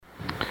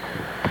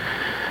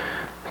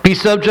Be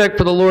subject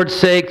for the Lord's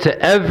sake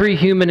to every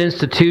human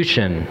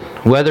institution,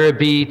 whether it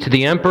be to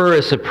the emperor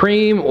as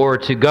supreme or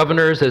to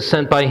governors as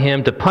sent by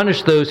him to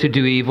punish those who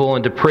do evil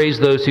and to praise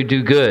those who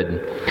do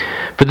good.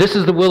 For this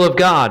is the will of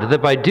God,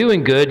 that by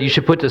doing good you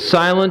should put to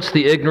silence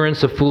the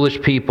ignorance of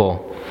foolish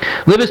people.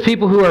 Live as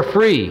people who are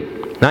free,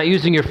 not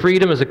using your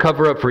freedom as a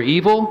cover-up for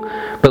evil,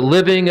 but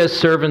living as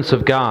servants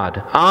of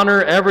God.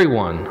 Honor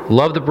everyone,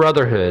 love the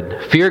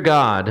brotherhood, fear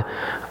God,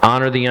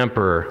 honor the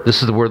emperor.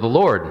 This is the word of the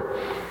Lord.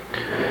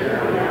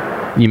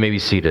 You may be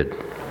seated.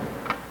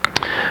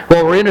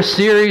 Well, we're in a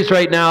series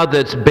right now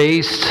that's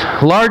based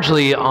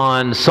largely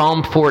on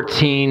Psalm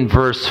 14,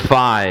 verse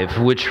 5,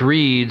 which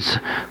reads,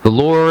 "The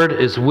Lord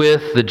is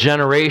with the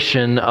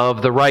generation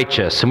of the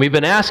righteous." And we've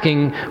been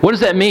asking, what does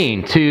that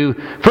mean?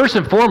 First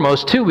and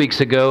foremost, 2 weeks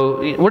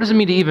ago, what does it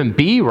mean to even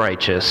be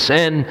righteous?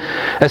 And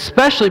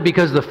especially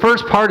because the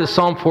first part of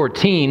Psalm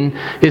 14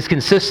 is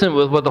consistent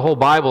with what the whole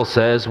Bible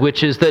says,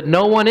 which is that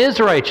no one is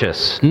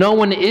righteous. No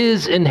one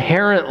is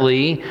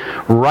inherently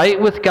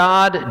right with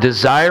God,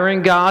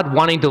 desiring God,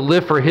 wanting to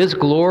live for His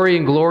glory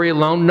and glory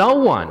alone. No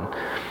one,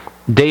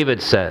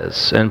 David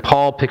says. And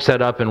Paul picks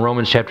that up in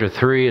Romans chapter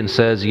 3 and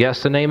says,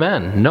 yes and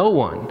amen. No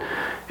one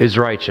is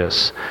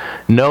righteous.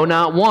 No,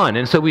 not one.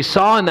 And so we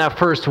saw in that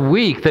first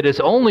week that it's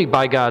only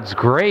by God's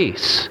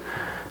grace,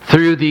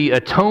 through the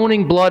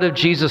atoning blood of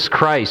Jesus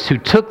Christ, who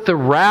took the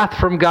wrath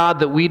from God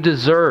that we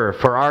deserve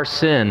for our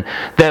sin,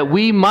 that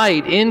we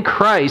might in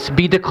Christ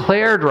be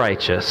declared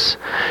righteous,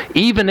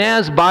 even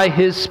as by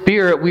His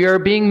Spirit we are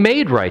being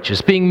made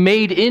righteous, being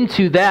made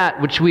into that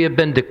which we have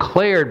been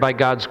declared by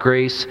God's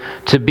grace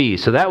to be.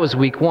 So that was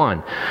week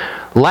 1.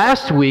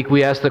 Last week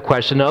we asked the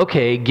question,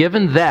 okay,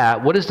 given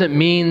that, what does it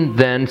mean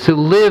then to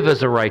live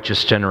as a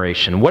righteous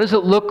generation? What does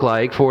it look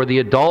like for the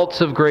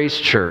adults of Grace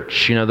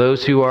Church?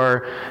 Those who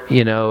are,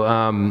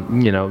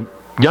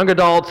 young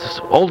adults,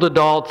 old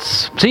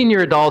adults, senior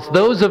adults,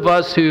 those of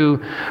us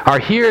who are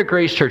here at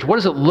Grace Church, what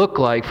does it look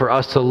like for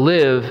us to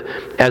live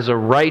as a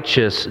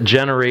righteous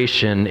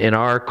generation in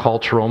our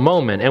cultural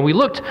moment? And we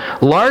looked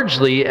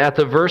largely at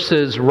the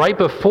verses right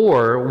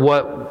before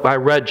what I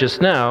read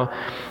just now,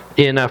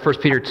 in 1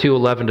 Peter 2,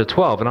 11 to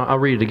 12, and I'll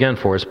read it again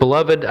for us.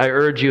 "Beloved, I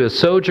urge you as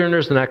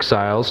sojourners and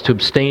exiles to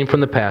abstain from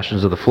the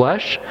passions of the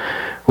flesh,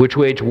 which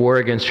wage war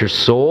against your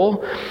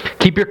soul.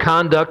 Keep your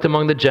conduct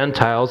among the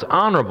Gentiles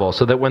honorable,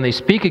 so that when they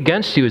speak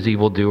against you as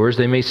evildoers,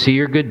 they may see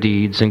your good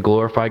deeds and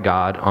glorify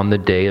God on the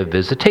day of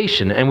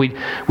visitation." And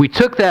we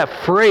took that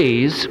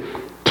phrase,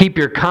 "keep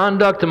your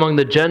conduct among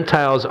the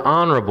Gentiles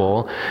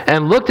honorable,"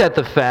 and looked at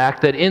the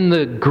fact that in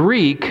the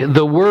Greek,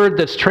 the word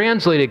that's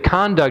translated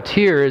conduct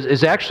here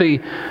is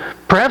actually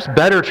perhaps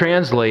better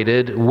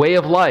translated way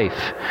of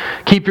life.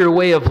 Keep your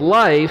way of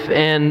life,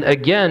 and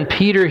again,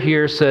 Peter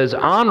here says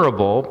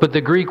honorable, but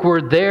the Greek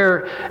word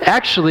there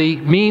actually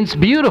means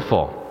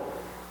beautiful.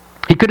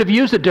 He could have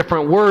used a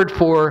different word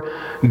for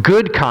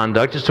good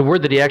conduct. It's a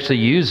word that he actually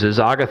uses,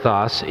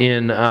 agathos,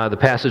 in the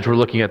passage we're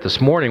looking at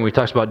this morning. We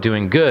talked about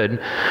doing good.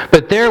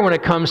 But there, when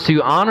it comes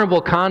to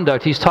honorable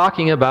conduct, he's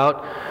talking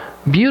about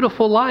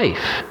beautiful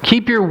life.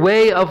 Keep your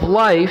way of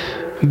life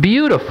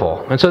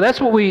beautiful. And so that's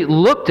what we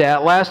looked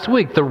at last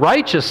week. The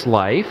righteous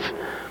life,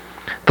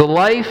 the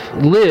life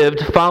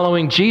lived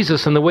following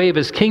Jesus and the way of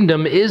His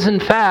kingdom, is in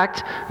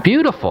fact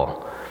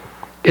beautiful.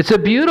 It's a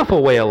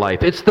beautiful way of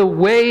life. It's the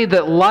way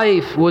that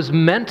life was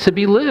meant to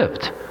be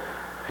lived.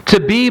 To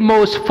be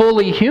most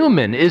fully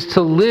human is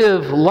to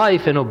live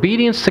life in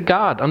obedience to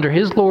God under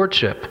His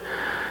lordship,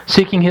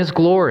 seeking His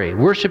glory,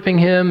 worshiping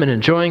Him, and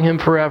enjoying Him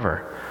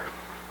forever.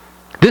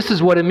 This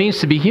is what it means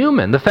to be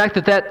human. The fact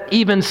that that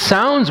even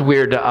sounds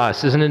weird to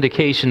us is an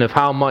indication of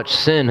how much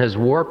sin has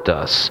warped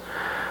us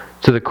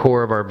to the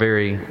core of our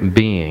very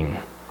being.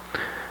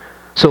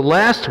 So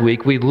last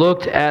week we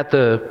looked at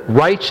the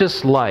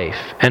righteous life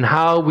and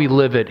how we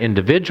live it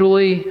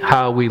individually,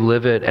 how we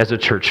live it as a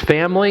church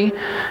family,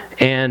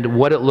 and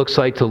what it looks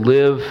like to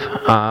live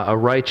a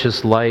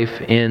righteous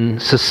life in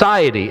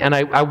society. And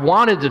I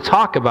wanted to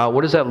talk about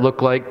what does that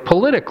look like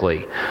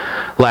politically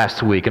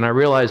last week, and I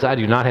realized I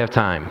do not have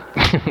time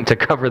to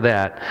cover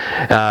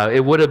that.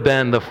 It would have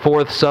been the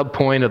 4th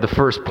subpoint of the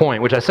first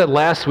point, which I said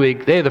last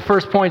week, hey, the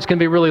first point's going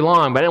to be really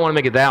long, but I didn't want to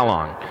make it that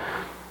long.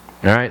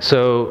 All right,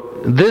 so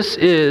this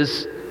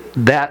is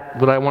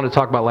what I wanted to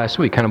talk about last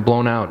week, kind of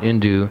blown out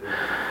into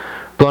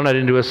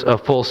a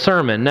full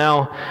sermon.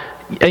 Now,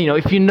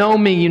 if you know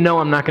me, you know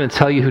I'm not going to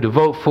tell you who to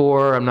vote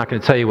for. I'm not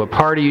going to tell you what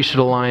party you should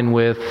align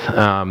with.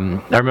 I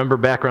remember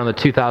back around the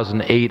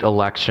 2008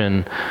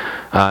 election,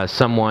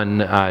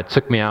 someone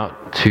took me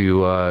out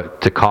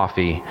to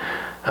coffee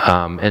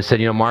and said,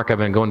 Mark, I've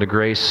been going to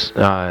Grace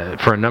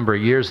for a number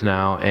of years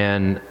now,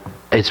 and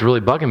it's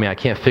really bugging me. I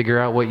can't figure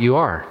out what you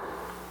are.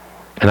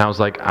 And I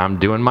was like, I'm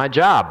doing my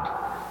job.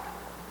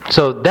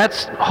 So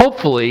that's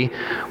hopefully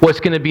what's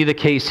going to be the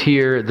case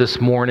here this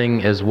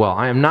morning as well.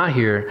 I am not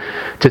here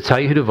to tell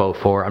you who to vote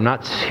for. I'm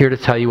not here to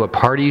tell you what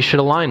party you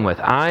should align with.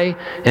 I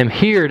am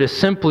here to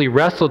simply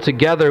wrestle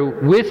together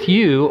with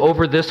you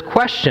over this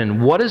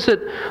question. What does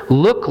it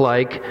look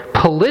like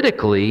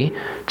politically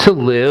to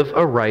live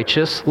a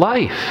righteous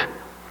life?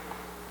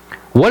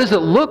 What does it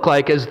look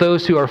like as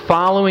those who are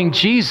following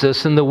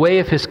Jesus in the way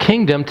of his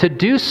kingdom to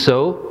do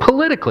so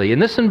politically, in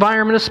this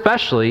environment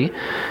especially,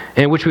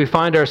 in which we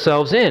find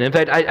ourselves in? In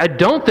fact, I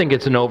don't think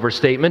it's an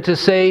overstatement to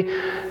say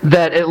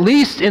that at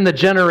least in the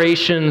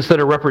generations that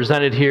are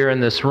represented here in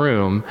this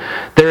room,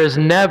 there has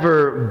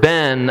never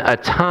been a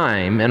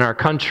time in our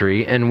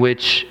country in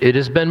which it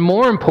has been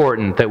more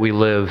important that we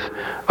live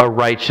a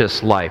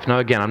righteous life. Now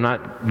again, I'm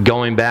not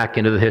going back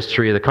into the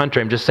history of the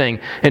country. I'm just saying,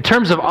 in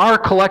terms of our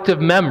collective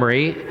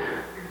memory,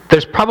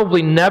 there's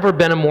probably never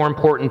been a more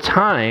important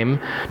time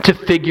to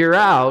figure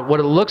out what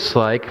it looks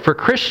like for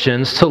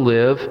Christians to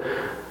live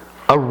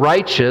a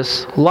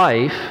righteous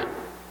life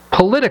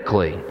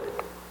politically.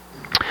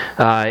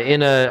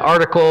 In an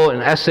article,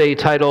 an essay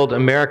titled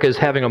 "America is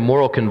Having a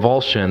Moral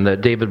Convulsion" that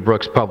David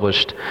Brooks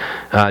published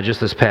just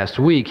this past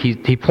week,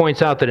 he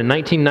points out that in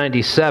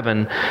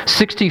 1997,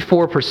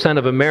 64%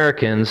 of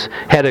Americans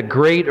had a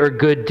great or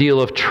good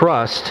deal of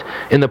trust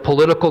in the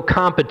political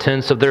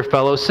competence of their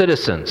fellow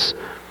citizens.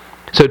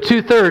 So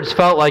 2/3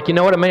 felt like, you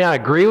know what, I may not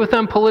agree with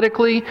them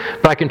politically,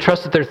 but I can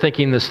trust that they're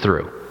thinking this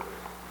through.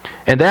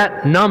 And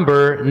that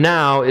number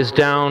now is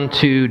down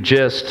to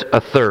just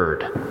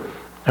 1/3.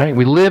 All right?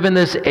 We live in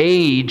this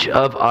age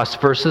of us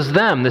versus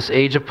them, this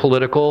age of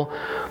political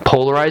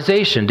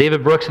polarization.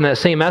 David Brooks in that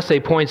same essay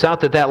points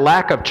out that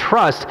lack of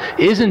trust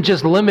isn't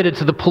just limited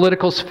to the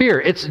political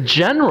sphere. It's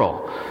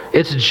general.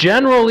 It's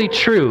generally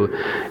true.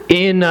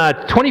 In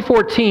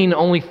 2014,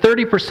 only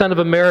 30% of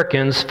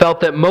Americans felt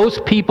that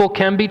most people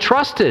can be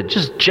trusted,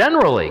 just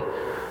generally,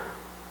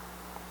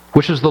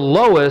 which was the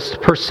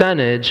lowest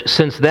percentage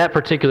since that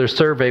particular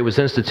survey was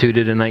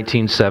instituted in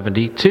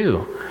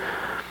 1972.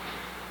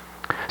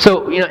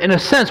 So, in a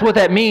sense, what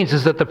that means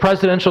is that the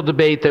presidential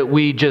debate that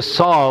we just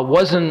saw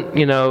wasn't,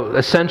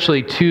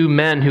 essentially two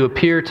men who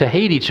appear to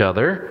hate each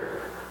other.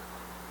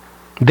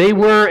 They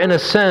were, in a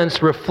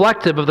sense,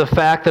 reflective of the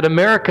fact that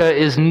America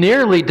is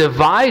nearly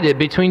divided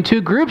between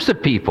two groups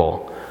of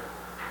people.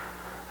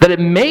 That it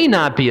may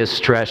not be a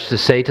stretch to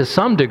say, to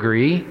some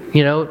degree,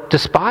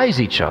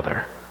 despise each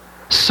other.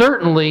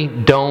 Certainly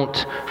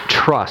don't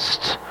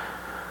trust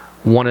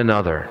one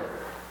another.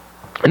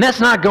 And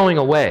that's not going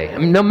away. I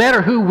mean, no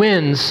matter who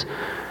wins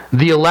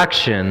the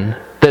election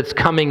that's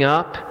coming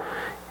up,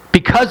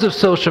 because of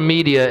social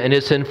media and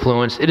its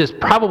influence, it is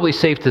probably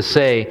safe to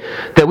say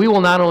that we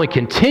will not only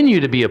continue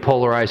to be a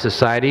polarized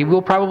society,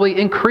 we'll probably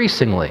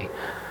increasingly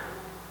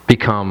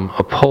become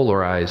a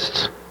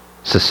polarized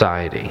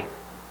society.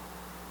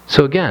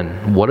 So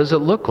again, what does it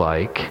look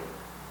like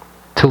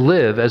to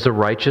live as a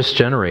righteous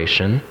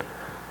generation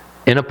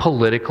in a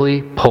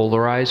politically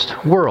polarized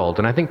world?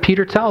 And I think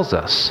Peter tells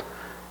us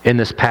in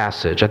this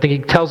passage. I think he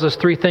tells us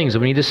three things that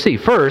we need to see.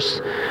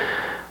 First,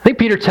 I think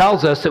Peter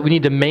tells us that we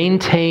need to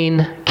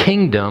maintain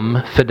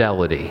kingdom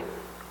fidelity.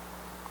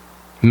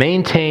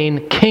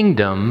 Maintain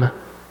kingdom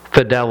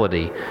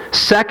fidelity.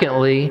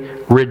 Secondly,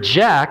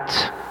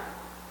 reject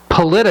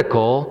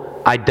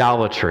political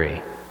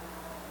idolatry.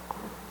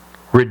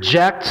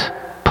 Reject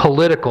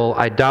political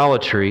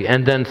idolatry.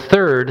 And then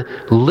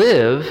third,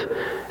 live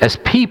as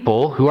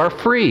people who are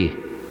free.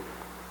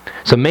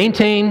 So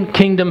maintain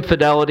kingdom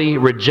fidelity,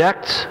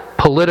 reject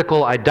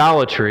political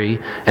idolatry,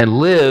 and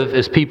live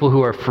as people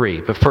who are free.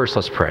 But first,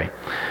 let's pray.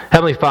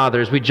 Heavenly Father,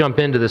 as we jump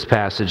into this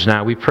passage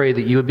now, we pray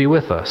that you would be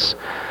with us.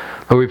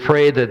 Lord, we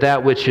pray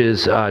that which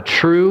is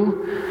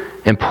true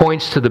and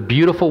points to the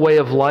beautiful way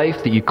of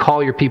life that you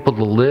call your people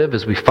to live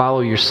as we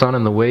follow your Son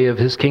in the way of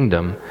his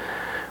kingdom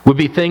would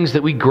be things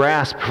that we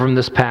grasp from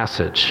this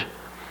passage,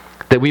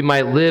 that we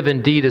might live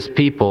indeed as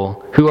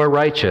people who are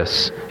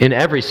righteous in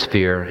every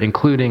sphere,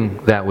 including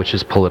that which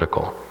is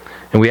political.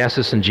 And we ask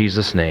this in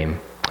Jesus' name.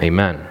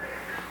 Amen.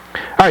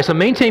 All right, so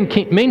maintain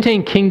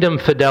kingdom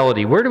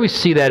fidelity. Where do we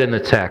see that in the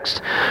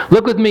text?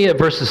 Look with me at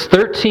verses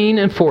 13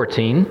 and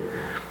 14.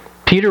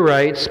 Peter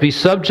writes, "Be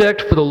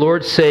subject for the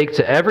Lord's sake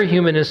to every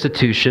human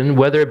institution,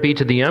 whether it be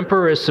to the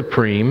emperor as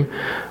supreme,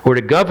 or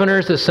to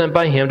governors as sent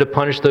by him to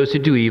punish those who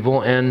do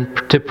evil and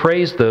to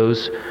praise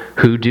those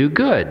who do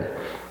good."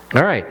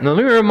 All right, now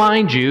let me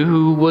remind you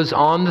who was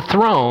on the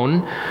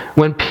throne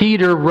when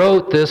Peter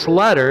wrote this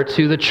letter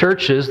to the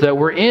churches that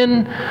were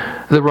in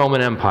the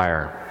Roman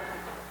Empire.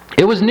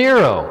 It was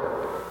Nero.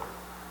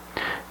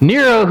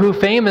 Nero, who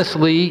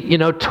famously,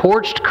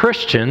 torched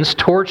Christians,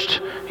 torched,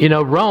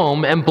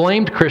 Rome, and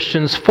blamed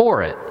Christians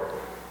for it.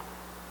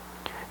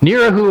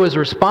 Nero, who was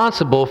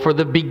responsible for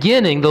the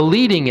beginning, the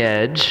leading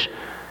edge,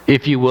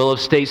 if you will, of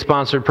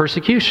state-sponsored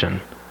persecution.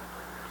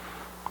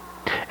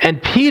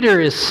 And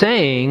Peter is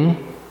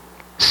saying,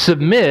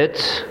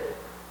 submit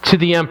to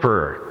the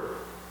emperor.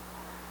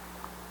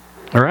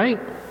 All right?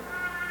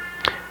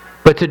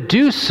 But to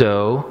do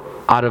so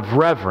out of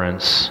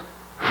reverence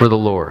for the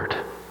Lord.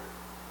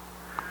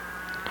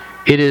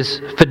 It is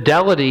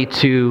fidelity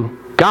to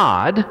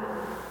God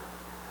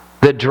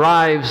that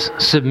drives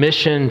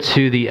submission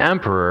to the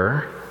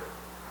emperor,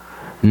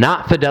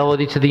 not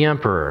fidelity to the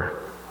emperor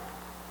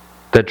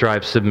that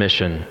drives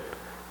submission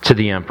to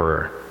the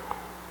emperor.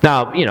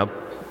 Now,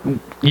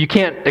 you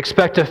can't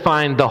expect to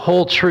find the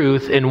whole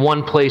truth in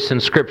one place in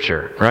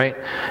Scripture, right?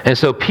 And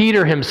so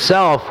Peter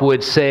himself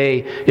would say,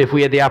 if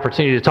we had the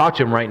opportunity to talk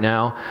to him right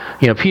now,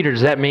 Peter,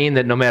 does that mean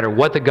that no matter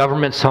what the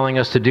government's telling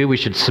us to do, we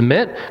should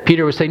submit?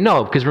 Peter would say,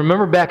 no, because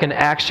remember back in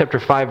Acts chapter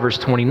 5, verse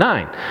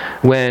 29,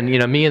 when,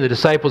 me and the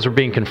disciples were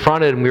being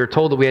confronted and we were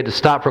told that we had to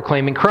stop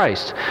proclaiming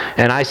Christ.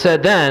 And I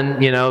said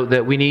then,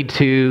 that we need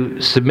to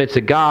submit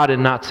to God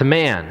and not to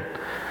man.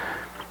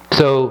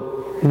 So,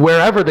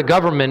 wherever the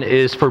government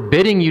is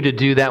forbidding you to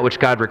do that which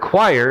God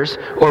requires,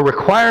 or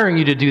requiring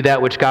you to do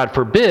that which God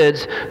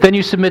forbids, then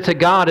you submit to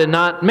God and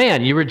not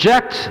man. You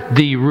reject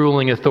the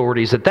ruling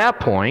authorities at that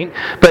point.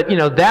 But,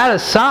 that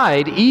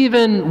aside,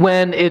 even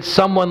when it's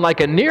someone like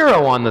a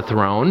Nero on the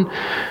throne,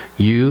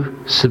 you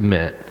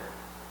submit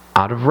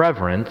out of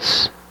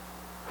reverence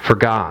for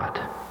God.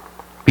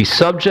 Be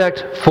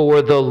subject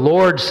for the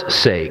Lord's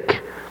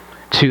sake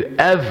to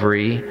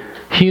every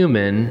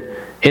human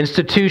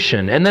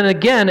institution. And then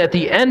again, at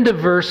the end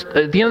of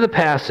the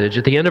passage,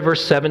 at the end of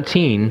verse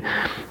 17,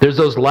 there's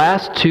those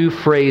last two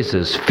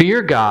phrases: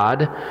 fear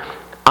God,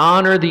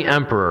 honor the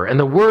emperor. And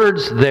the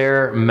words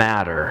there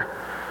matter.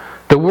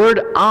 The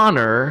word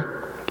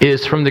honor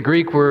is from the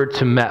Greek word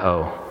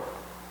timeo.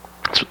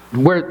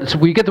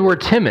 We get the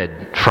word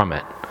timid from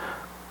it.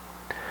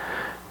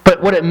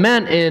 But what it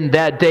meant in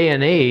that day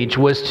and age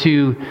was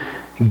to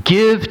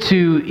give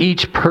to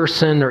each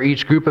person or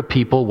each group of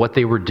people what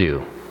they were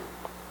due.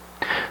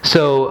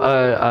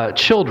 So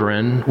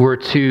children were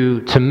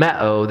to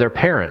timeo their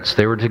parents.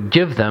 They were to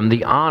give them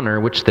the honor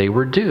which they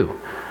were due.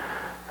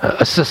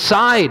 A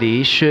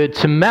society should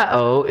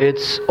timeo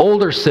its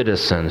older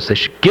citizens. They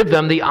should give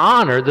them the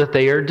honor that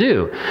they are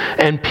due.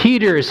 And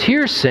Peter is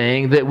here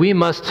saying that we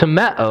must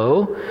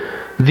timeo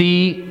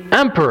the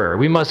emperor.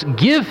 We must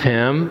give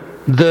him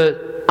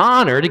the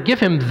honor, to give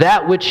him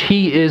that which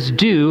he is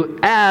due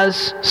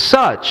as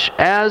such,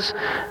 as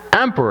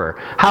emperor.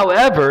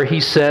 However,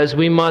 he says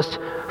we must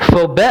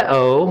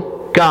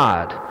phobeo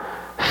God.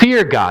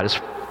 Fear God is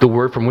the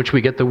word from which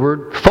we get the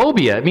word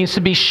phobia. It means to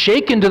be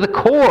shaken to the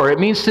core. It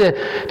means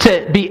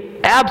to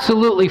be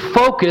absolutely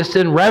focused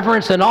in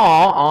reverence and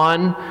awe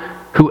on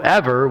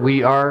whoever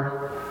we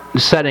are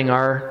setting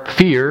our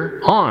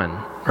fear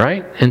on,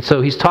 right? And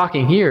so he's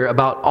talking here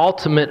about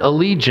ultimate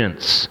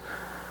allegiance.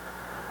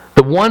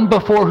 The one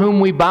before whom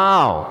we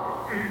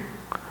bow.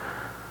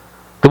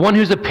 The one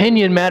whose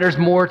opinion matters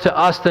more to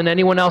us than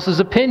anyone else's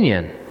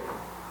opinion.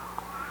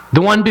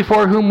 The one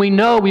before whom we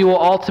know we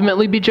will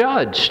ultimately be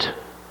judged.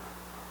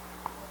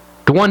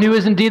 The one who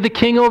is indeed the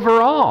king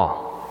over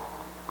all.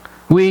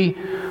 We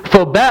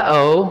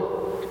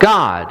phobeo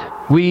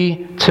God.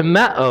 We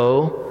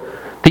timeo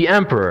the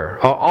emperor.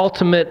 Our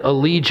ultimate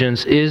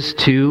allegiance is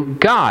to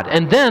God.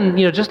 And then,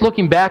 just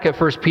looking back at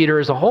 1 Peter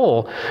as a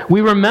whole,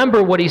 we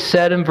remember what he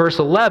said in verse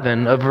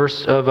 11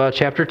 of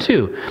chapter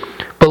 2.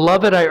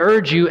 Beloved, I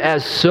urge you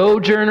as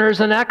sojourners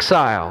and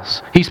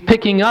exiles. He's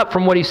picking up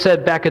from what he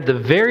said back at the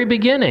very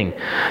beginning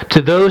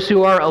to those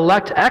who are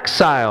elect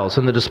exiles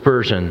in the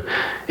dispersion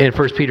in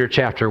 1 Peter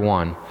chapter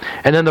 1.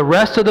 And then the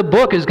rest of the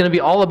book is going to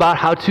be all about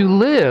how to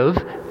live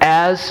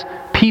as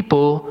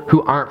people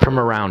who aren't from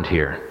around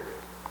here.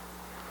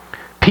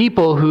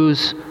 People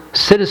whose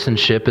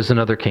citizenship is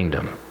another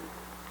kingdom.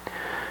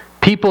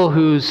 People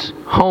whose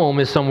home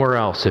is somewhere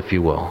else, if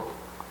you will.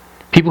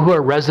 People who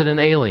are resident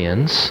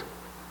aliens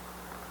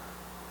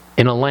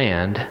in a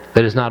land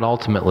that is not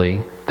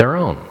ultimately their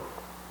own.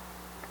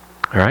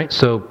 All right,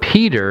 so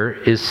Peter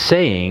is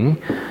saying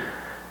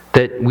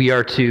that we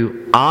are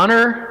to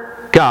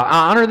honor God,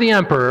 honor the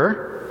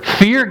emperor,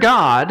 fear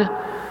God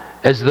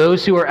as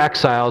those who are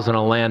exiles in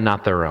a land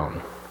not their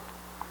own.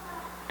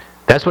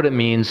 That's what it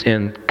means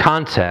in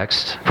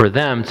context for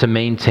them to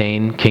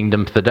maintain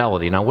kingdom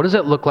fidelity. Now, what does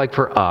it look like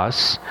for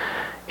us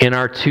in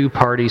our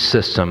two-party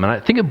system? And I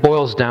think it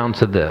boils down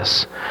to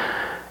this.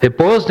 It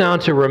boils down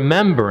to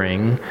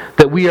remembering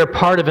that we are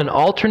part of an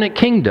alternate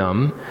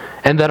kingdom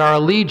and that our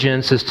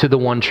allegiance is to the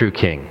one true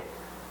king.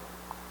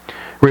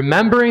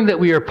 Remembering that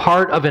we are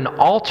part of an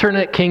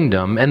alternate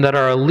kingdom and that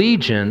our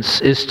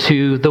allegiance is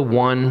to the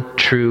one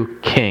true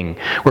king.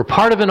 We're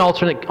part of an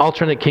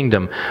alternate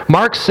kingdom.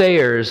 Marc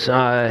Sayers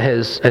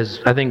has,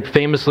 I think,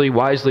 famously,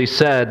 wisely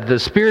said, the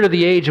spirit of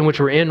the age in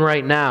which we're in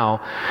right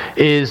now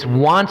is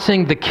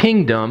wanting the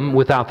kingdom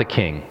without the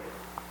king.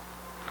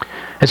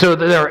 And so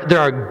there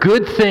are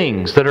good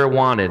things that are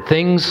wanted.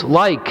 Things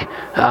like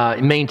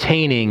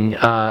maintaining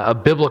a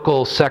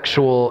biblical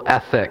sexual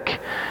ethic,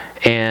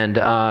 and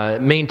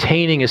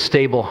maintaining a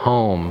stable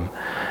home,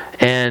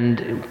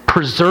 and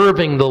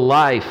preserving the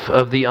life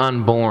of the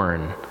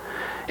unborn,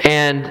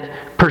 and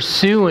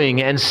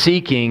pursuing and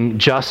seeking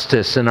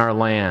justice in our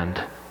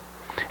land,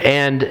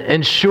 and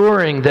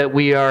ensuring that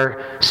we are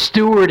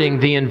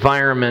stewarding the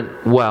environment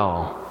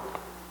well.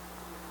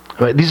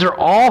 These are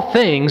all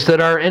things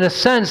that are, in a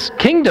sense,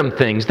 kingdom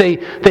things. They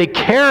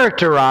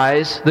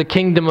characterize the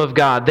kingdom of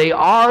God. They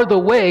are the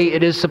way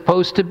it is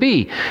supposed to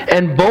be.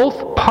 And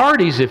both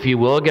parties, if you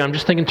will, again, I'm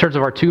just thinking in terms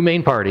of our two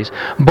main parties,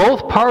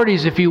 both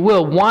parties, if you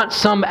will, want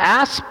some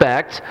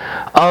aspect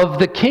of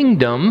the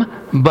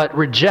kingdom, but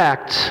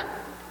reject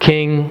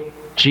King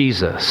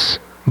Jesus.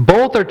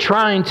 Both are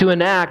trying to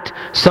enact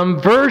some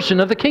version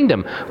of the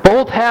kingdom.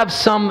 Both have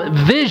some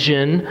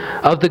vision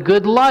of the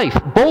good life.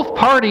 Both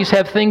parties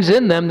have things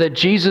in them that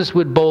Jesus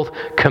would both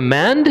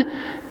commend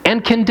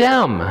and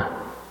condemn.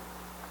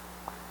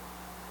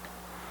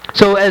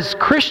 So as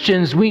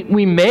Christians,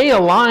 we may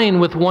align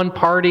with one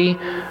party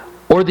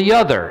or the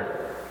other,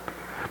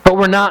 but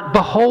we're not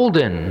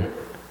beholden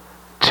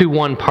to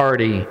one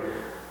party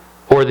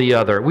or the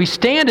other. We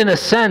stand, in a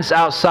sense,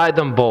 outside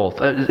them both.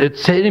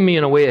 It's hitting me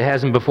in a way it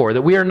hasn't before,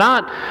 that we are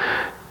not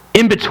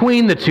in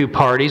between the two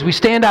parties. We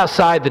stand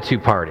outside the two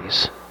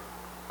parties.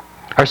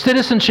 Our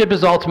citizenship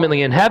is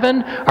ultimately in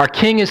heaven. Our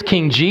king is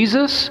King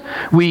Jesus.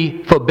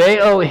 We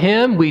phobeo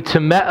him. We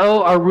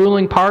timeo our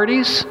ruling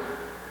parties.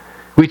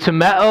 We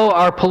timeo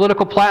our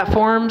political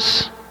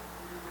platforms.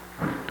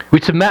 We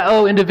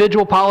timeo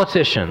individual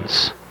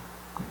politicians.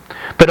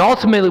 But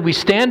ultimately, we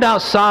stand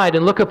outside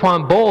and look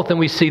upon both, and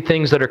we see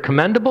things that are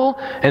commendable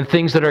and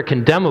things that are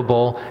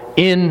condemnable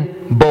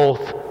in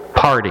both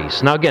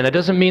parties. Now, again, it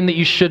doesn't mean that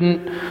you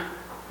shouldn't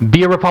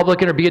be a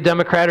Republican or be a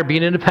Democrat or be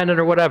an independent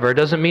or whatever. It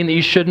doesn't mean that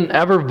you shouldn't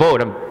ever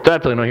vote. I'm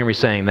definitely don't hear me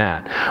saying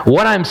that.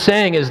 What I'm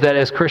saying is that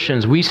as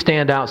Christians, we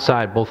stand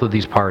outside both of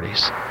these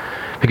parties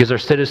because our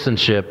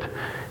citizenship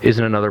is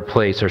in another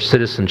place. Our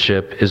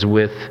citizenship is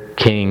with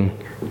King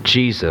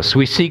Jesus.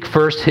 We seek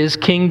first His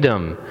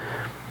kingdom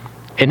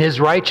and His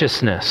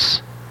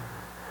righteousness.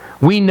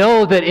 We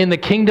know that in the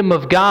kingdom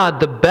of God,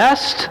 the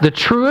best, the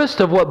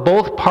truest of what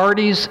both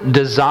parties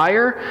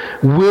desire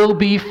will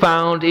be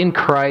found in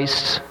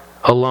Christ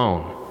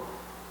alone.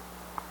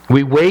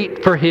 We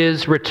wait for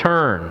His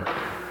return,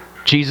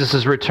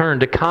 Jesus' return,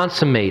 to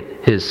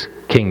consummate His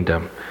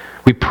kingdom.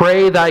 We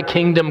pray, Thy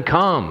kingdom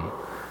come.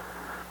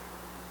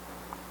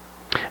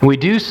 And we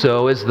do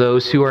so as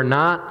those who are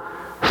not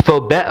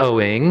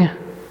phobeoing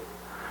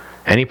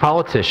any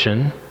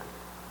politician,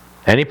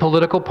 any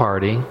political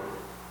party,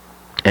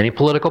 any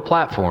political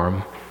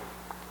platform,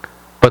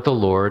 but the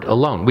Lord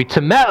alone. We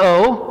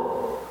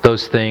timeo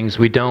those things.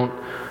 We don't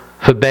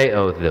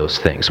phobeo those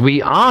things.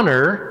 We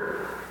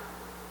honor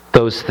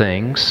those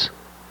things,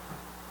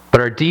 but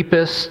our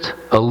deepest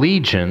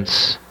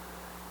allegiance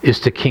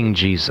is to King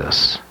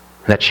Jesus.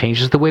 That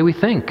changes the way we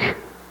think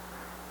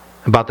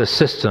about the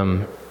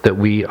system that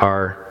we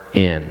are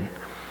in.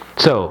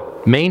 So,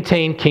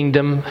 maintain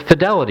kingdom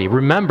fidelity.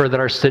 Remember that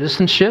our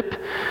citizenship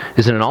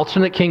is in an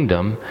alternate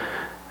kingdom,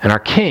 and our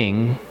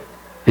king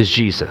is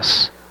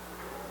Jesus.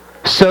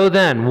 So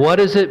then, what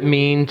does it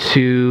mean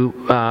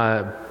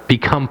to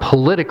become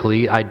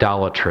politically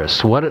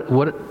idolatrous? What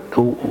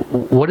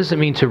does it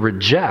mean to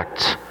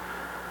reject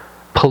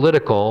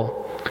political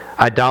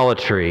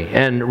idolatry?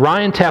 And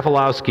Ryan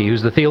Tafilowski,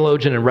 who's the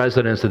theologian in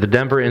residence at the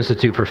Denver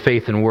Institute for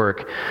Faith and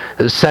Work,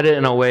 said it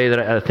in a way that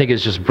I think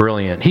is just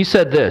brilliant. He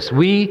said this: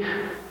 we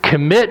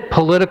commit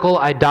political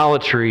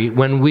idolatry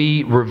when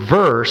we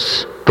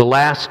reverse the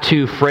last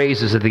two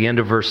phrases at the end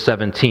of verse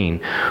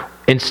 17.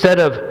 Instead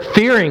of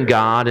fearing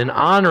God and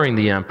honoring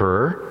the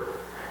emperor,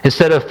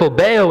 instead of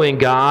phobeoing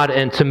God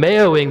and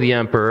timeoing the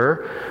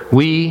emperor,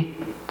 we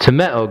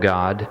timeo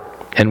God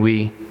and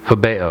we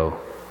phobeo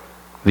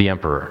the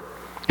emperor.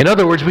 In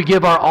other words, we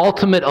give our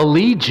ultimate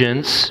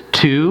allegiance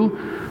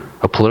to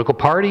a political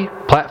party,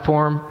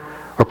 platform,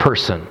 or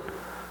person,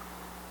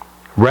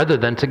 rather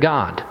than to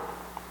God.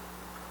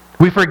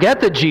 We forget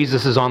that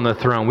Jesus is on the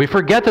throne. We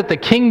forget that the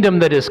kingdom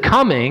that is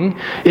coming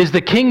is the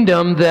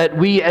kingdom that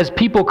we as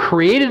people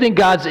created in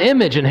God's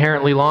image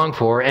inherently long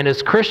for, and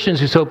as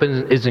Christians whose hope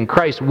is in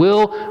Christ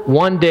will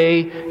one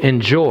day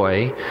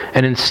enjoy,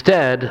 and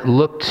instead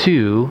look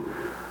to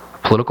a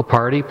political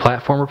party,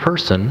 platform, or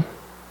person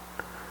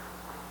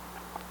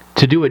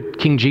to do what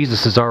King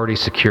Jesus has already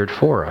secured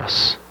for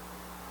us.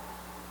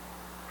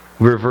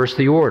 We reverse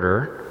the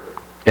order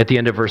at the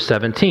end of verse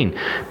 17.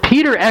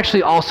 Peter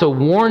actually also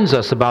warns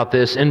us about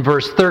this in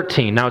verse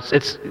 13. Now,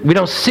 we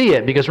don't see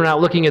it because we're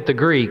not looking at the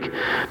Greek.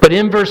 But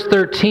in verse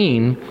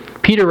 13,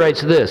 Peter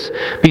writes this: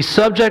 "Be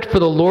subject for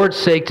the Lord's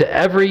sake to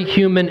every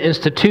human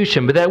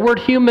institution." But that word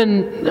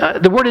human,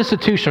 the word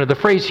institution, or the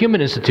phrase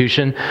human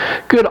institution,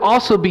 could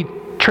also be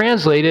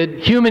translated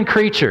human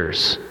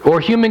creatures or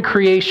human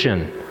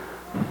creation.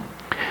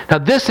 Now,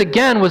 this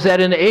again was at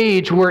an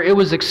age where it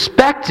was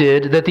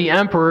expected that the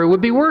emperor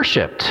would be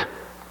worshipped.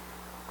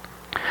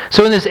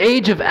 So in this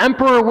age of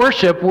emperor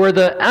worship, where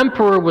the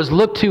emperor was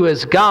looked to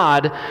as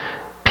God,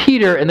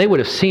 Peter, and they would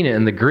have seen it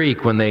in the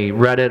Greek when they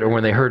read it or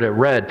when they heard it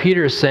read,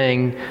 Peter is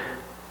saying,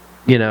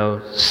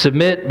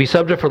 submit, be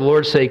subject for the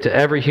Lord's sake to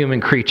every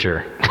human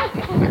creature,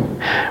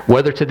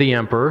 whether to the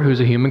emperor, who's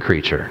a human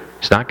creature.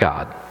 He's not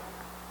God.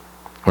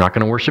 We're not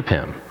going to worship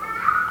him.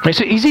 And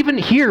so he's even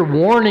here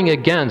warning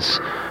against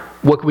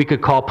what we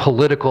could call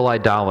political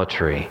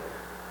idolatry.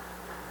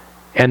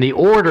 And the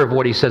order of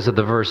what he says at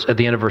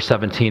the end of verse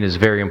 17 is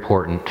very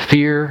important.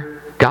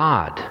 Fear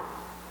God.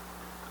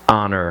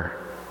 Honor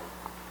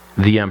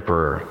the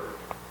emperor.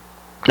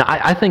 Now,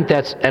 I think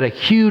that's at a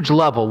huge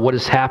level what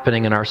is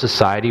happening in our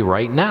society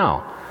right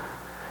now.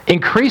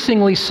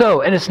 Increasingly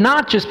so. And it's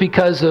not just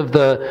because of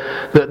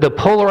the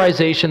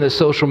polarization that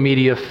social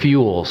media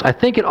fuels. I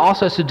think it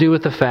also has to do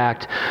with the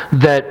fact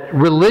that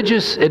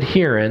religious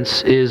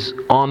adherence is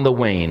on the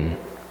wane.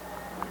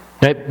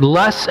 Right?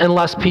 Less and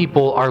less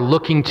people are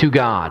looking to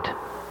God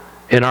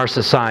in our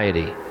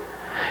society.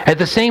 At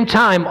the same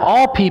time,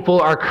 all people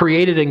are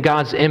created in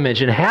God's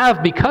image and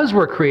have, because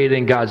we're created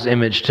in God's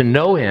image, to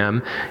know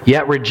Him,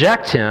 yet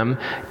reject Him,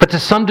 but to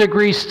some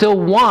degree still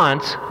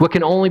want what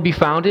can only be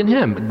found in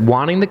Him,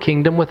 wanting the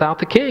kingdom without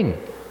the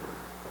king.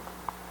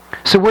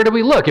 So where do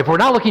we look? If we're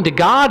not looking to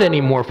God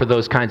anymore for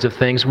those kinds of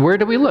things, where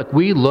do we look?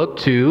 We look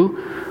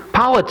to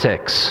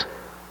politics.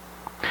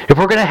 If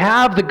we're going to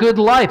have the good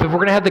life, if we're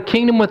going to have the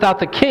kingdom without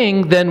the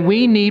king, then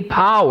we need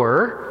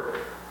power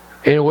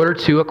in order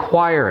to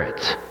acquire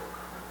it.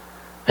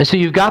 And so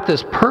you've got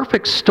this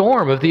perfect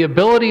storm of the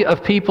ability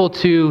of people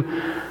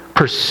to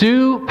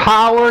pursue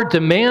power,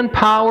 demand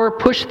power,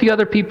 push the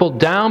other people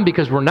down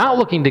because we're not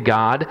looking to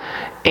God,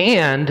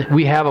 and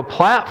we have a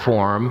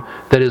platform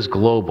that is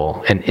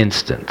global and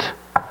instant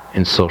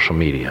in social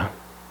media.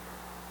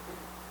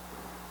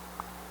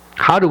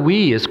 How do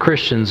we as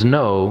Christians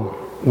know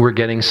we're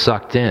getting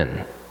sucked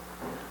in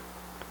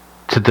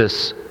to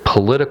this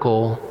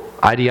political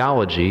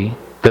ideology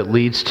that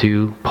leads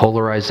to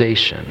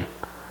polarization?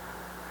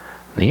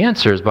 The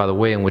answer is by the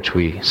way in which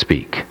we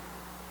speak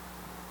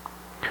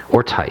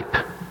or type.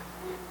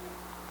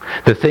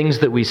 The things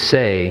that we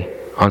say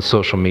on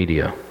social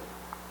media.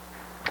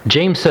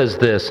 James says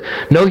this,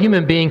 "No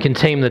human being can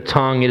tame the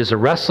tongue. It is a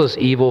restless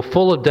evil,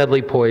 full of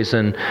deadly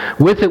poison.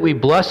 With it we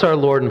bless our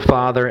Lord and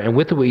Father, and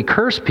with it we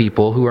curse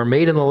people who are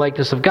made in the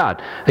likeness of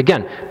God."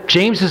 Again,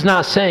 James is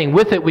not saying,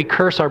 with it we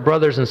curse our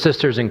brothers and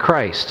sisters in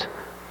Christ.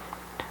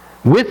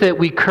 With it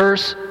we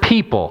curse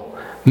people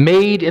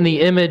made in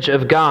the image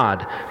of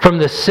God. From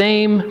the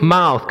same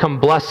mouth come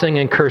blessing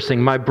and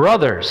cursing. My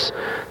brothers,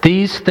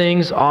 these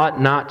things ought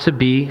not to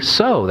be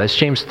so. That's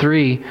James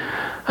 3,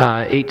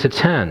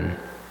 8-10.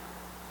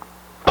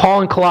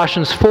 Paul in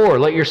Colossians 4,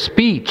 let your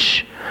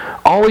speech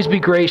always be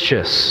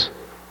gracious,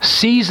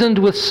 seasoned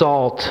with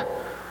salt,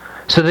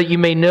 so that you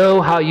may know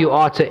how you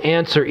ought to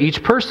answer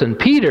each person.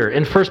 Peter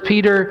in 1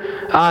 Peter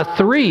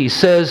 3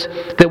 says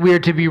that we are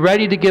to be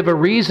ready to give a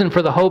reason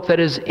for the hope that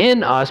is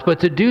in us, but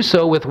to do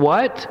so with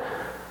what?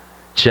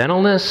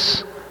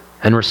 Gentleness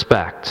and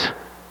respect.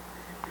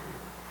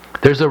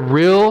 There's a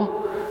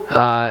real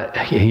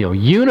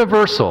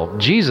universal,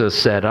 Jesus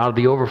said, out of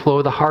the overflow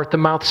of the heart, the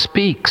mouth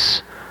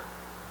speaks.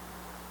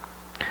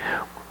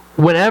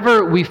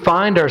 Whenever we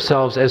find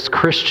ourselves as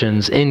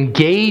Christians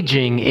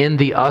engaging in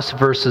the us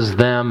versus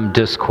them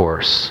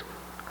discourse,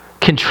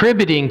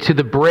 contributing to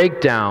the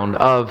breakdown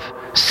of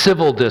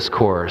civil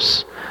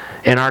discourse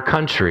in our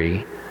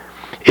country,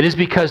 it is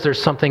because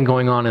there's something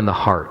going on in the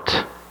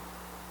heart.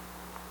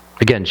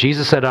 Again,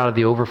 Jesus said out of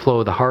the overflow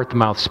of the heart, the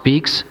mouth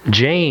speaks.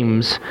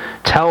 James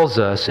tells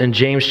us in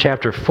James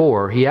chapter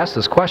 4, he asks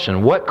this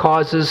question, what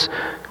causes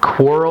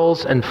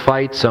quarrels and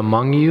fights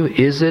among you?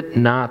 Is it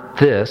not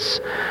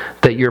this,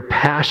 that your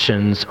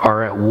passions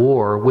are at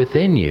war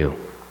within you?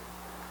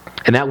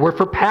 And that word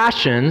for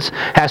passions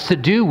has to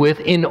do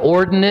with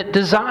inordinate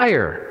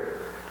desire.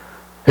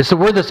 It's the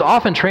word that's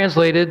often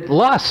translated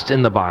lust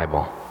in the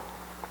Bible.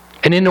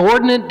 An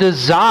inordinate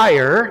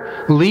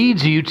desire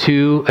leads you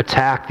to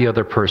attack the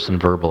other person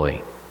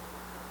verbally.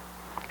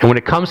 And when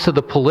it comes to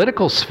the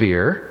political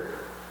sphere,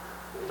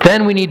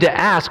 then we need to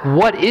ask,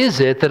 what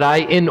is it that I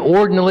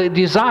inordinately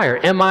desire?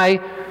 Am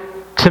I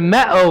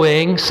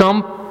temeoing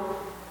some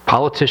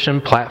politician,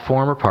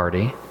 platform, or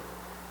party?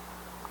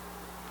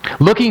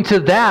 Looking to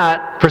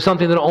that for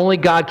something that only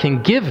God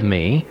can give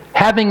me,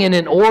 having an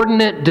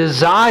inordinate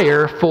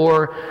desire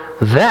for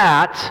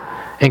that,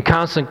 and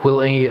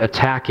consequently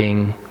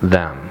attacking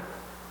them.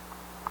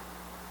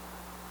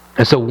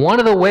 And so one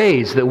of the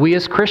ways that we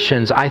as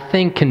Christians, I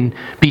think, can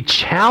be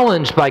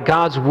challenged by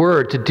God's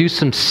Word to do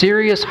some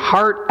serious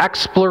heart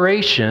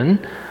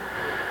exploration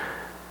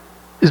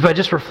is by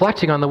just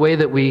reflecting on the way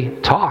that we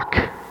talk,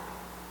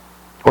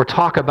 or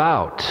talk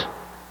about,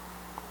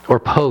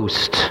 or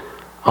post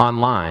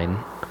online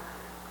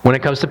when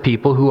it comes to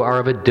people who are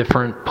of a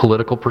different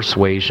political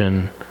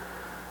persuasion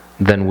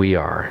than we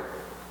are.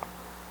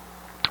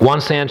 Juan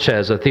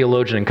Sanchez, a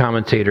theologian and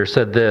commentator,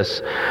 said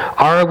this,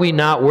 "Are we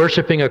not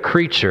worshiping a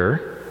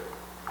creature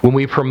when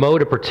we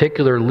promote a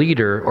particular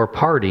leader or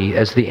party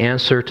as the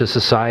answer to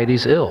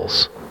society's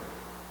ills,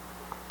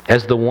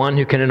 as the one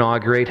who can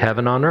inaugurate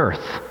heaven on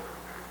earth?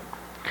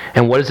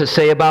 And what does it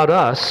say about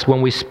us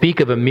when we speak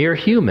of a mere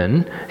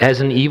human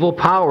as an evil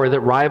power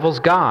that rivals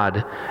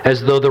God, as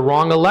though the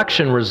wrong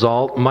election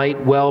result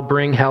might well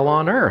bring hell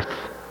on earth?"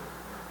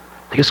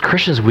 As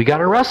Christians, we got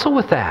to wrestle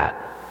with that.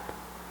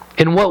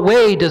 In what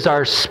way does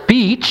our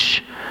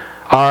speech,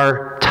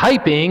 our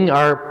typing,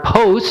 our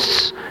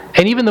posts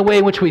and even the way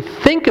in which we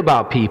think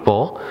about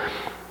people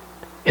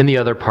in the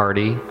other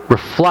party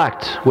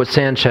reflect what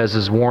Sanchez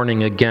is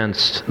warning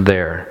against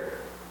there.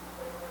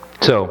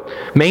 So,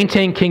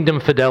 maintain kingdom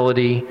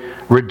fidelity,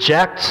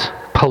 reject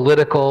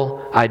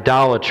political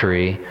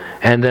idolatry,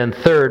 and then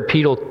third,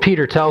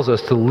 Peter tells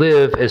us to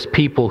live as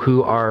people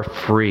who are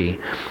free.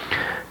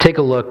 Take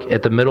a look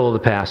at the middle of the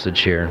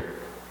passage here.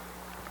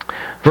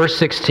 Verse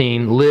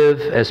 16, live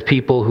as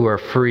people who are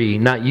free,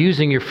 not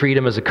using your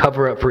freedom as a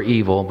cover-up for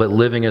evil, but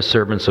living as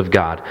servants of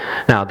God.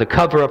 Now, the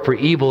cover-up for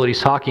evil that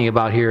he's talking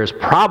about here is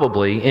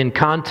probably, in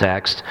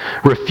context,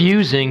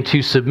 refusing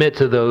to submit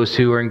to those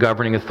who are in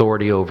governing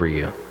authority over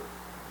you.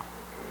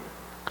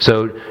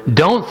 So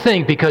don't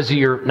think because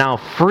you're now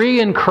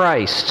free in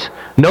Christ,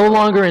 no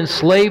longer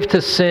enslaved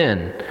to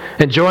sin,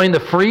 enjoying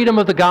the freedom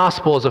of the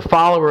gospel as a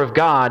follower of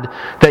God,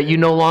 that you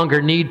no longer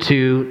need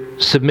to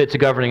submit to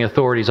governing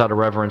authorities out of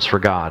reverence for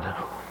God.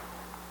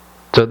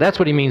 So that's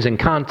what he means in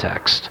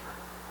context.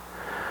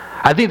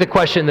 I think the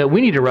question that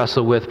we need to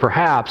wrestle with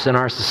perhaps in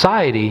our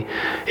society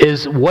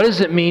is, what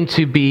does it mean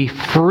to be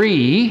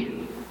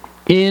free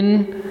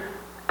in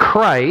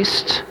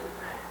Christ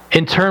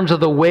in terms of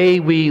the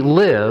way we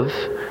live,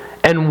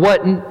 and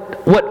what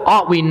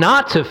ought we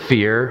not to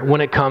fear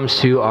when it comes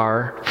to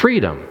our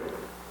freedom?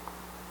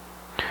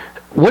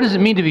 What does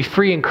it mean to be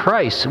free in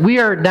Christ? We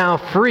are now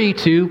free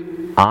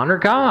to honor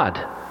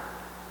God,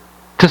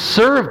 to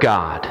serve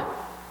God,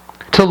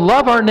 to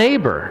love our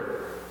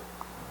neighbor.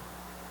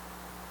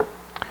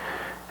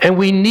 And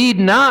we need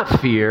not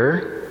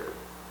fear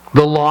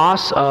the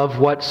loss of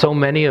what so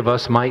many of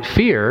us might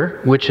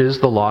fear, which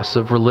is the loss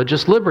of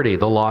religious liberty,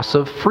 the loss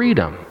of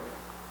freedom.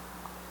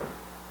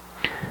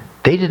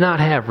 They did not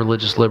have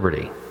religious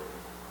liberty.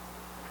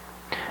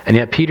 And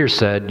yet Peter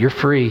said, you're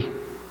free.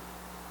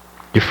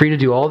 You're free to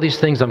do all these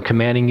things I'm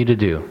commanding you to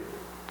do.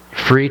 You're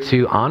free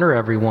to honor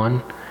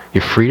everyone.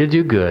 You're free to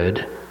do good.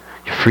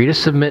 You're free to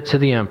submit to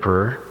the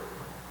emperor.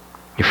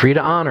 You're free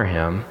to honor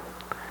him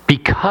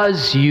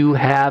because you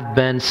have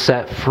been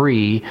set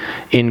free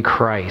in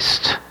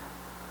Christ.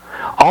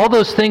 All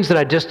those things that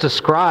I just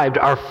described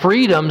are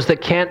freedoms that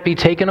can't be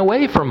taken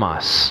away from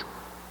us.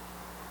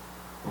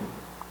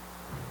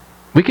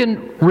 We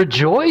can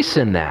rejoice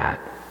in that.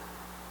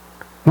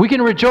 We can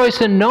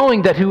rejoice in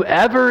knowing that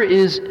whoever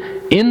is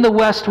in the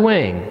West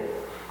Wing,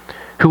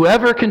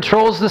 whoever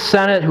controls the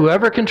Senate,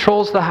 whoever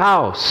controls the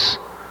House,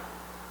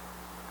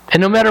 and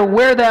no matter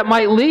where that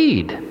might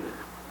lead,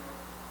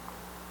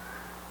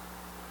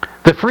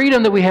 the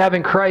freedom that we have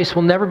in Christ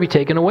will never be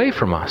taken away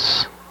from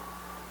us.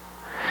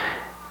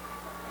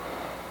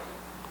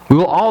 We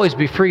will always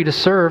be free to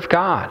serve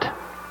God.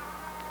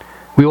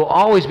 We will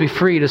always be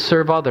free to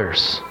serve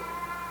others.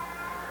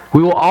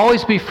 We will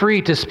always be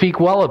free to speak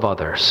well of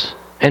others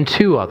and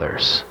to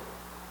others.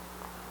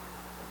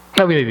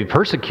 Now, we may be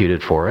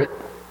persecuted for it.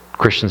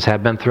 Christians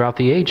have been throughout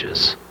the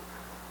ages.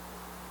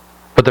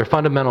 But their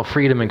fundamental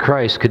freedom in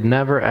Christ could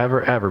never,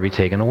 ever, ever be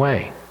taken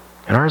away.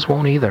 And ours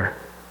won't either.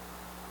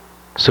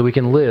 So we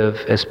can live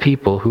as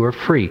people who are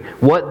free.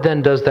 What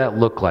then does that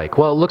look like?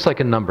 Well, it looks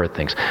like a number of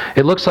things.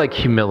 It looks like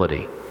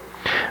humility.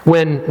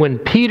 When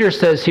Peter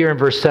says here in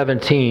verse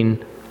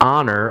 17,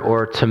 honor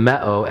or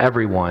timeo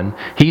everyone,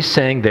 he's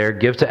saying there,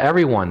 give to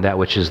everyone that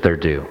which is their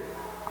due.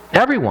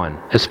 Everyone,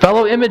 as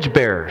fellow image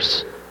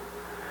bearers.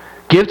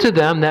 Give to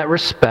them that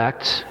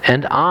respect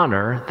and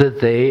honor that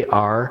they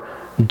are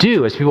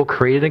due as people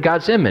created in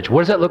God's image.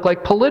 What does that look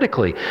like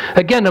politically?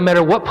 Again, no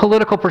matter what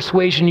political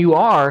persuasion you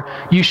are,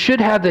 you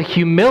should have the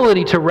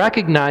humility to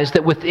recognize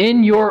that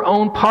within your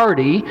own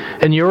party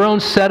and your own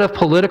set of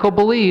political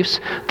beliefs,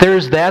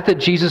 there's that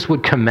Jesus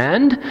would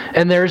commend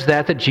and there's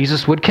that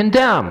Jesus would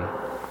condemn.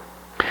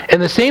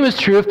 And the same is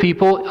true of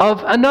people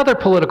of another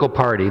political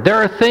party. There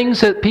are things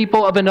that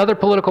people of another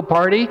political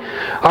party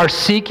are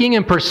seeking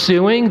and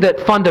pursuing that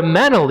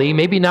fundamentally,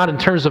 maybe not in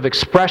terms of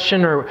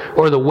expression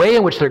or the way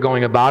in which they're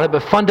going about it,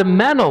 but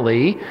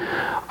fundamentally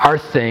are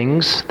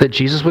things that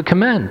Jesus would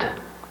commend.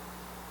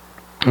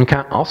 And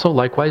also,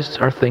 likewise,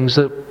 are things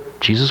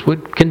that Jesus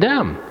would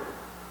condemn.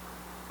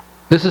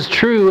 This is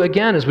true,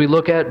 again, as we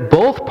look at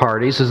both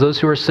parties as those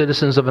who are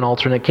citizens of an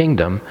alternate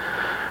kingdom,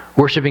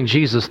 worshiping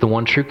Jesus, the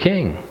one true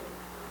King.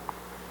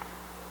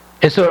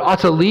 And so it ought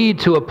to lead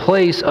to a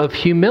place of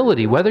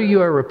humility, whether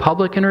you are a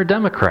Republican or a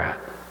Democrat.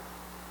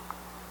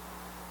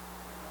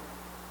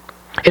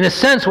 In a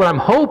sense, what I'm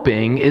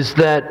hoping is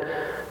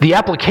that the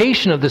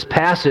application of this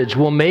passage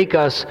will make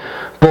us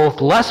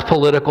both less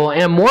political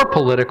and more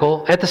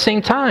political at the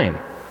same time.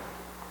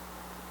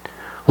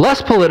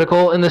 Less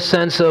political in the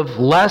sense of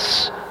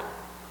less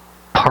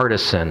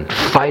partisan,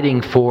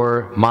 fighting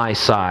for my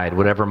side,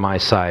 whatever my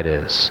side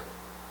is.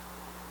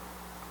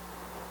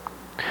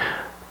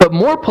 But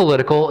more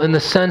political in the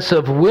sense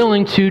of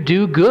willing to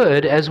do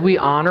good as we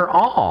honor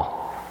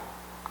all.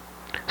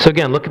 So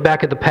again, look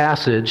back at the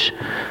passage.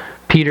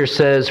 Peter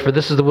says, "For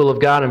this is the will of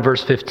God," in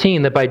verse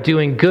 15, "that by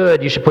doing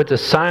good you should put to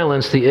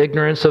silence the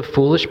ignorance of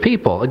foolish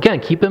people." Again,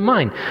 keep in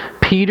mind,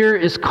 Peter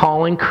is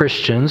calling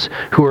Christians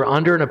who are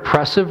under an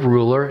oppressive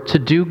ruler to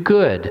do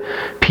good.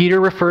 Peter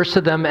refers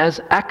to them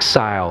as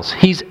exiles.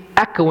 He's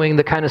echoing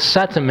the kind of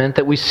sentiment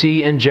that we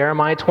see in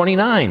Jeremiah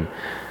 29.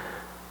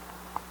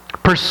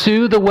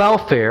 Pursue the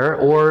welfare,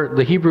 or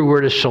the Hebrew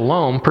word is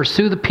shalom,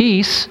 pursue the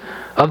peace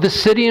of the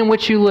city in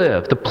which you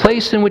live, the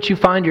place in which you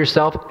find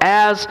yourself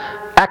as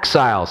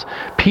exiles.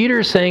 Peter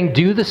is saying,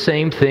 do the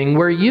same thing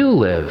where you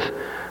live.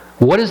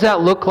 What does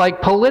that look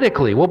like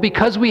politically? Well,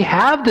 because we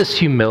have this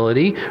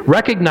humility,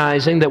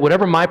 recognizing that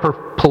whatever my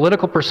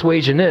political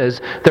persuasion is,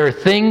 there are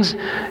things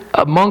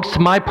amongst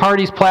my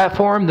party's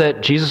platform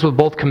that Jesus would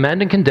both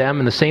commend and condemn,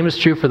 and the same is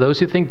true for those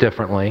who think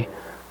differently.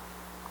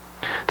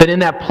 That in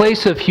that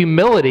place of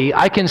humility,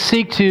 I can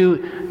seek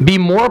to be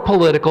more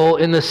political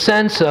in the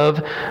sense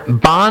of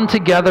bond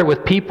together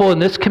with people in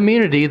this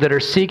community that are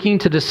seeking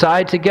to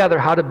decide together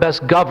how to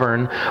best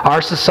govern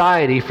our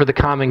society for the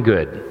common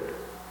good.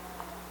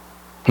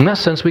 In that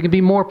sense, we can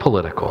be more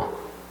political.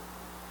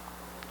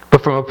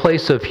 But from a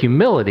place of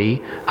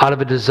humility, out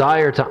of a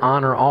desire to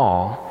honor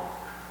all,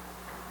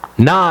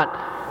 not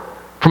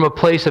from a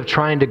place of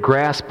trying to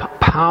grasp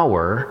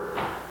power,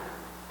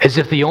 as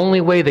if the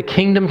only way the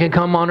kingdom can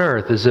come on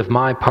earth is if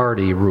my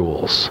party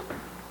rules.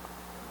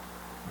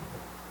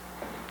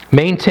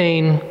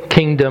 Maintain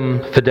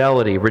kingdom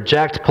fidelity.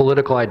 Reject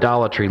political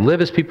idolatry.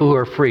 Live as people who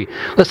are free.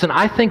 Listen,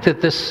 I think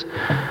that the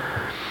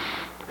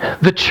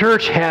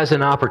church has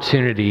an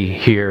opportunity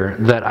here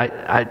that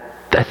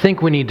I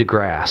think we need to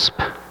grasp.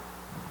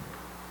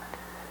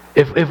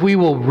 If we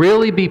will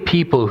really be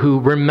people who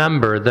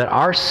remember that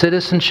our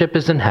citizenship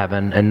is in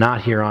heaven and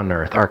not here on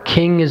earth, our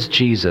king is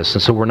Jesus,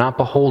 and so we're not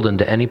beholden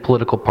to any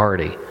political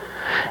party,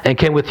 and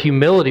can with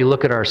humility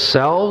look at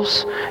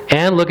ourselves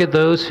and look at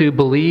those who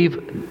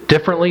believe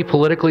differently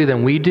politically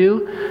than we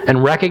do,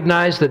 and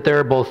recognize that there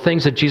are both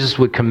things that Jesus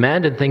would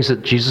commend and things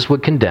that Jesus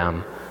would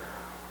condemn,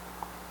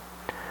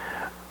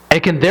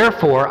 and can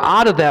therefore,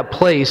 out of that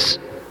place,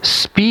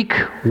 speak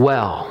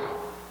well.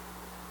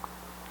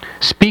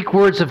 Speak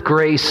words of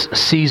grace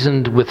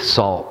seasoned with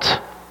salt.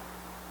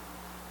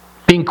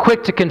 Being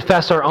quick to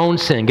confess our own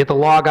sin, get the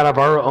log out of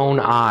our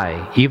own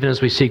eye, even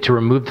as we seek to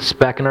remove the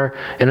speck in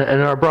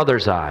our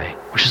brother's eye,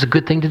 which is a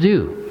good thing to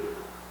do.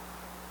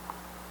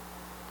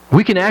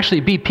 We can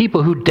actually be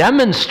people who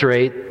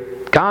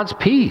demonstrate God's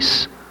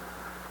peace.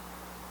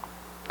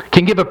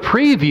 Can give a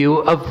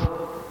preview of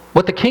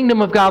what the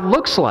kingdom of God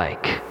looks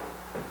like.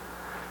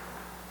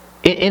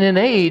 In an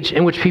age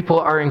in which people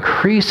are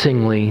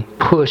increasingly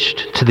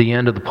pushed to the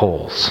end of the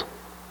polls,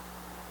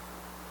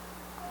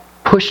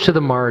 pushed to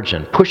the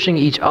margin, pushing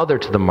each other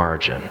to the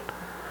margin,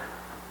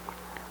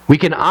 we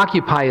can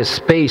occupy a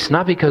space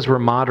not because we're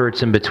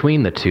moderates in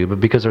between the two, but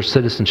because our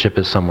citizenship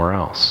is somewhere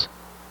else.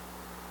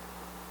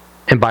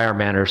 And by our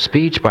manner of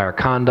speech, by our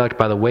conduct,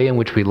 by the way in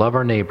which we love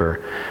our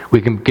neighbor, we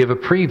can give a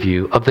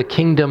preview of the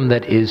kingdom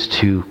that is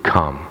to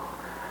come.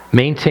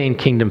 Maintain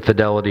kingdom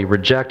fidelity,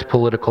 reject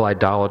political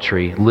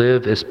idolatry,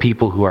 live as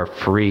people who are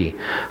free.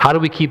 How do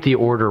we keep the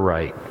order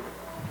right?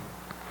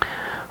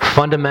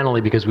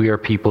 Fundamentally, because we are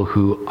people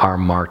who are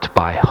marked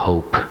by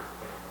hope.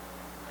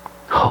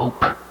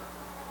 Hope.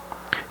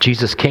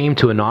 Jesus came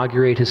to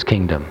inaugurate his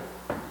kingdom.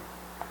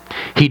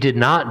 He did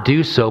not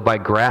do so by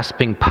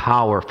grasping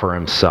power for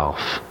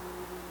himself.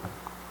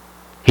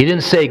 He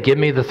didn't say, "Give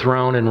me the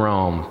throne in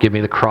Rome, give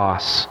me the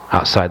cross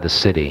outside the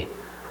city,"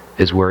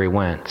 is where he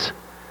went.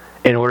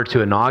 In order to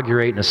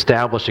inaugurate and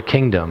establish a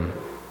kingdom,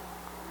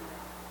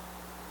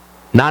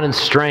 not in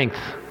strength,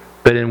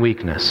 but in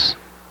weakness.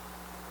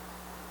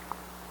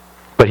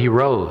 But he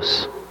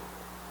rose,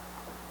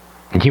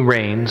 and he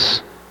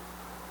reigns.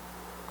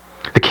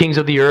 The kings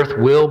of the earth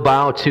will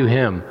bow to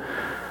him.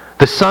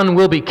 The Son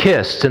will be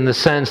kissed in the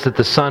sense that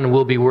the Son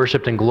will be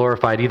worshipped and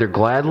glorified either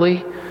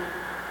gladly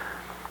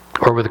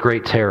or with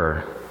great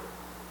terror.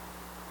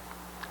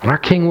 And our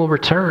King will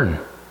return.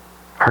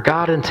 Our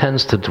God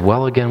intends to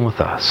dwell again with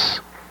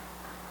us.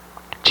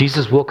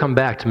 Jesus will come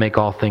back to make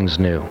all things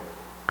new.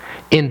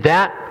 In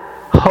that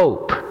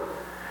hope,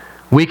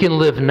 we can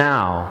live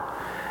now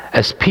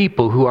as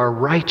people who are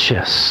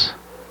righteous,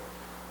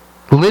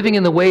 living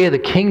in the way of the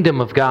kingdom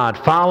of God,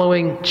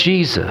 following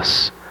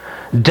Jesus,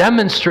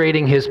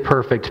 demonstrating his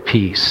perfect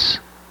peace.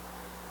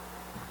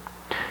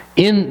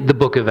 In the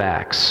book of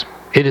Acts,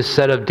 it is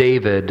said of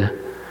David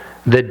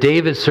that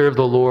David served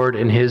the Lord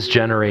in his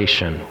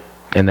generation,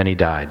 and then he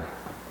died.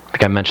 I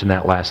think I mentioned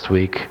that last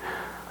week.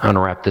 I'm going to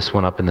wrap this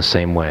one up in the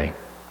same way.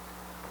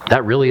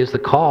 That really is the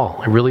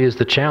call. It really is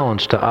the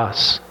challenge to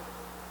us.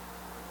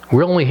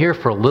 We're only here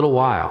for a little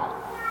while.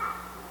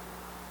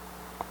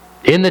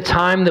 In the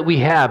time that we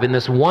have, in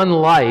this one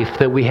life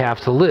that we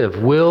have to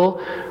live, will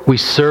we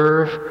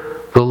serve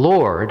the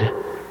Lord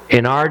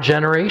in our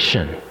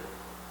generation?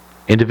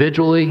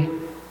 Individually,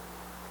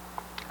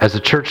 as a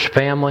church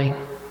family,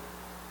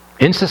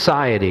 in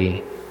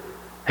society,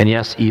 and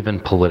yes, even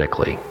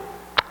politically.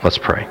 Let's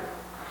pray.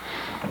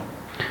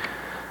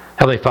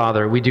 Heavenly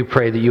Father, we do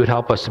pray that you would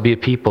help us to be a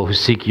people who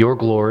seek your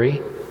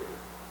glory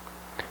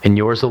and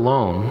yours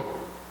alone,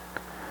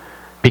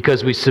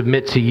 because we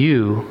submit to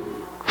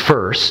you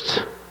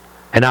first,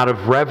 and out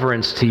of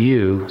reverence to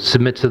you,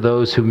 submit to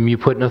those whom you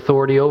put in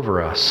authority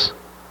over us.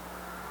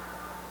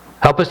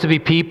 Help us to be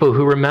people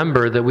who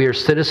remember that we are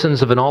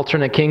citizens of an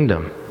alternate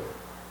kingdom,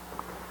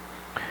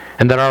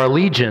 and that our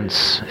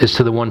allegiance is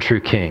to the one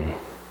true King.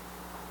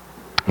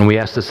 And we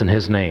ask this in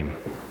his name.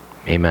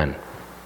 Amen.